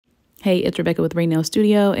Hey, it's Rebecca with Rain Nail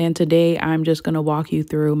Studio, and today I'm just going to walk you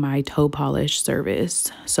through my toe polish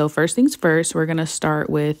service. So first things first, we're going to start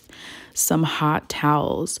with some hot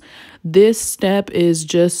towels. This step is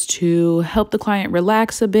just to help the client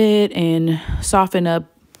relax a bit and soften up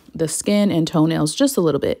the skin and toenails just a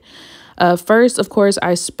little bit. First, of course,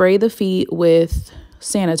 I spray the feet with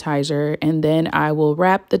sanitizer, and then I will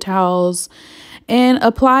wrap the towels and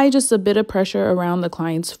apply just a bit of pressure around the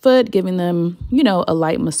client's foot, giving them, a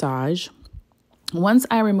light massage. Once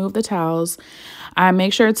I remove the towels, I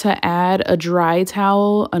make sure to add a dry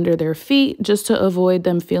towel under their feet just to avoid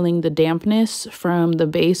them feeling the dampness from the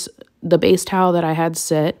base towel that I had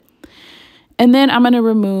set. And then I'm going to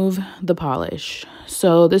remove the polish.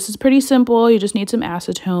 So this is pretty simple. You just need some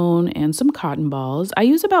acetone and some cotton balls. I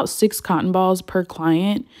use about 6 cotton balls per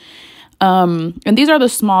client. And these are the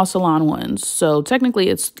small salon ones. So technically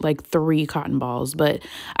it's like 3 cotton balls, but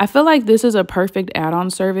I feel like this is a perfect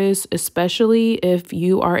add-on service, especially if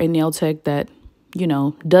you are a nail tech that,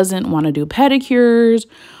 doesn't want to do pedicures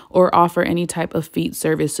or offer any type of feet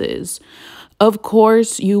services. Of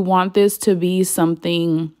course, you want this to be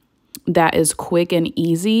something that is quick and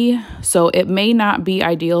easy. So it may not be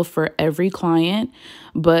ideal for every client,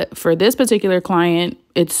 but for this particular client,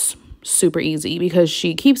 it's super easy because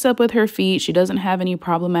she keeps up with her feet. She doesn't have any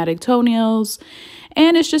problematic toenails,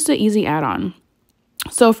 and it's just an easy add-on.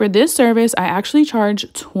 So for this service, I actually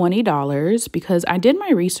charge $20 because I did my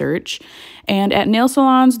research, and at nail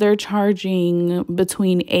salons, they're charging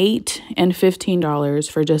between $8 and $15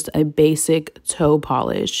 for just a basic toe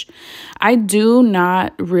polish. I do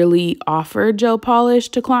not really offer gel polish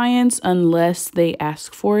to clients unless they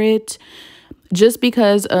ask for it, just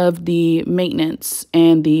because of the maintenance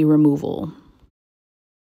and the removal.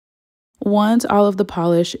 Once all of the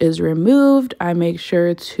polish is removed, I make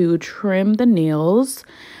sure to trim the nails.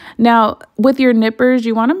 Now, with your nippers,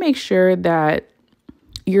 you want to make sure that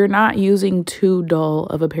you're not using too dull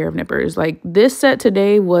of a pair of nippers. Like this set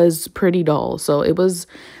today was pretty dull, so it was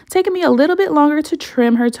taking me a little bit longer to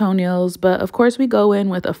trim her toenails, but of course we go in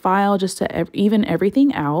with a file just to even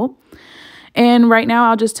everything out. And right now,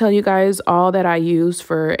 I'll just tell you guys all that I use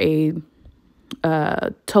for a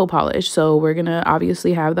toe polish. So we're going to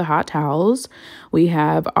obviously have the hot towels. We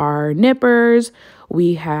have our nippers.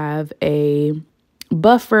 We have a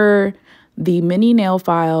buffer, the mini nail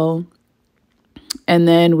file, and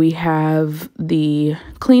then we have the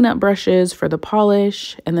cleanup brushes for the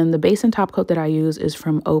polish. And then the base and top coat that I use is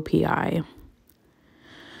from OPI.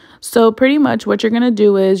 So pretty much what you're going to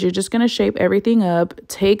do is you're just going to shape everything up,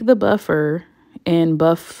 take the buffer and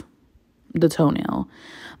buff the toenail.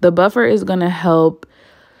 The buffer is going to help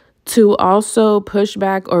to also push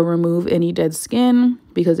back or remove any dead skin,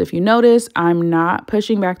 because if you notice, I'm not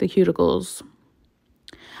pushing back the cuticles.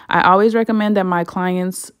 I always recommend that my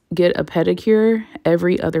clients get a pedicure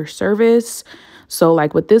every other service. So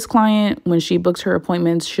like with this client, when she books her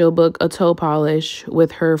appointments, she'll book a toe polish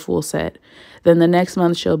with her full set. Then the next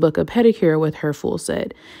month she'll book a pedicure with her full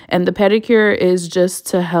set. And the pedicure is just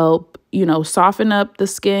to help, soften up the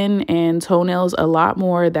skin and toenails a lot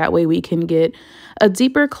more. That way we can get a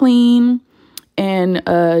deeper clean and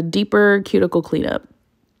a deeper cuticle cleanup,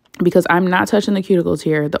 because I'm not touching the cuticles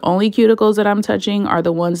here. The only cuticles that I'm touching are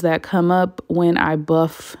the ones that come up when I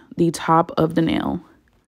buff the top of the nail.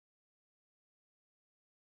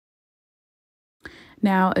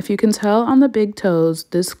 Now, if you can tell on the big toes,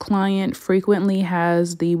 this client frequently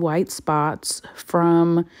has the white spots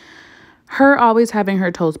from her always having her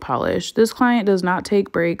toes polished. This client does not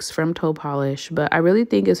take breaks from toe polish, but I really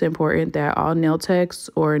think it's important that all nail techs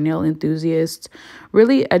or nail enthusiasts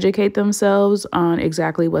really educate themselves on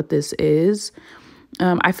exactly what this is.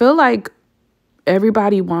 I feel like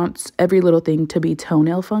everybody wants every little thing to be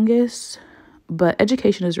toenail fungus, but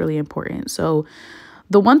education is really important. So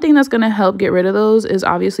the one thing that's going to help get rid of those is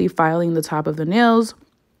obviously filing the top of the nails,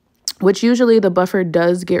 which usually the buffer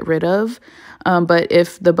does get rid of. But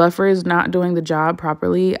if the buffer is not doing the job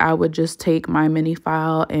properly, I would just take my mini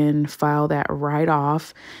file and file that right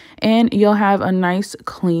off, and you'll have a nice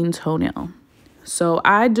clean toenail. So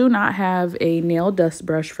I do not have a nail dust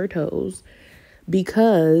brush for toes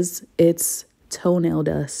because it's toenail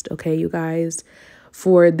dust. Okay, you guys,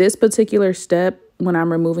 for this particular step, when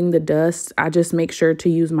I'm removing the dust, I just make sure to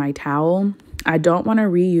use my towel. I don't want to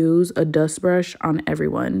reuse a dust brush on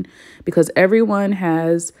everyone because everyone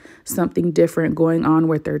has something different going on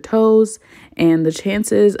with their toes, and the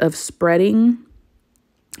chances of spreading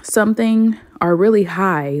something are really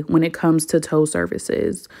high when it comes to toe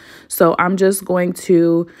surfaces. So I'm just going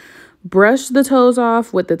to brush the toes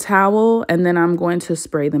off with the towel, and then I'm going to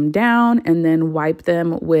spray them down and then wipe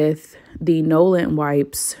them with the Nolant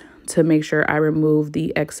wipes to make sure I remove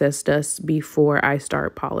the excess dust before I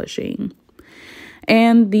start polishing.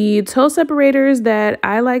 And the toe separators that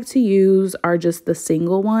I like to use are just the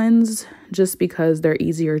single ones, just because they're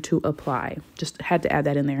easier to apply. Just had to add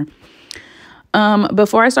that in there.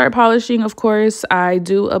 Before I start polishing, of course, I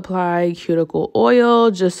do apply cuticle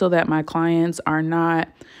oil just so that my clients are not,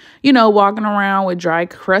 walking around with dry,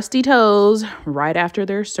 crusty toes right after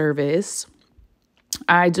their service.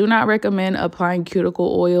 I do not recommend applying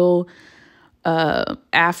cuticle oil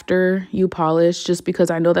after you polish, just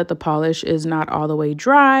because I know that the polish is not all the way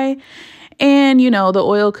dry, and the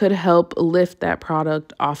oil could help lift that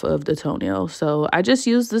product off of the toenail. So I just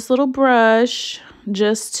use this little brush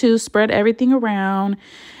just to spread everything around,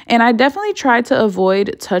 and I definitely try to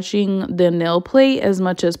avoid touching the nail plate as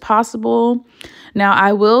much as possible. Now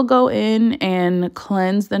I will go in and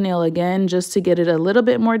cleanse the nail again just to get it a little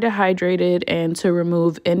bit more dehydrated and to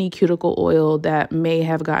remove any cuticle oil that may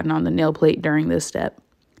have gotten on the nail plate during this step.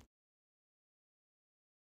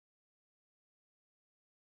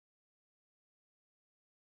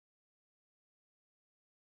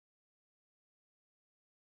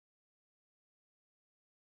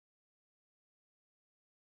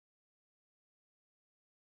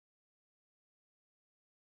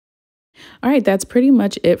 All right, that's pretty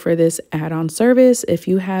much it for this add-on service. If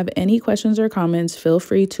you have any questions or comments, feel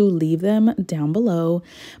free to leave them down below.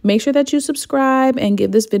 Make sure that you subscribe and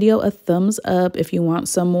give this video a thumbs up if you want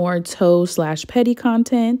some more toe/petty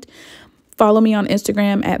content. Follow me on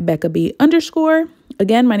Instagram at BeccaB_.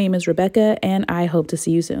 Again, my name is Rebecca, and I hope to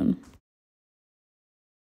see you soon.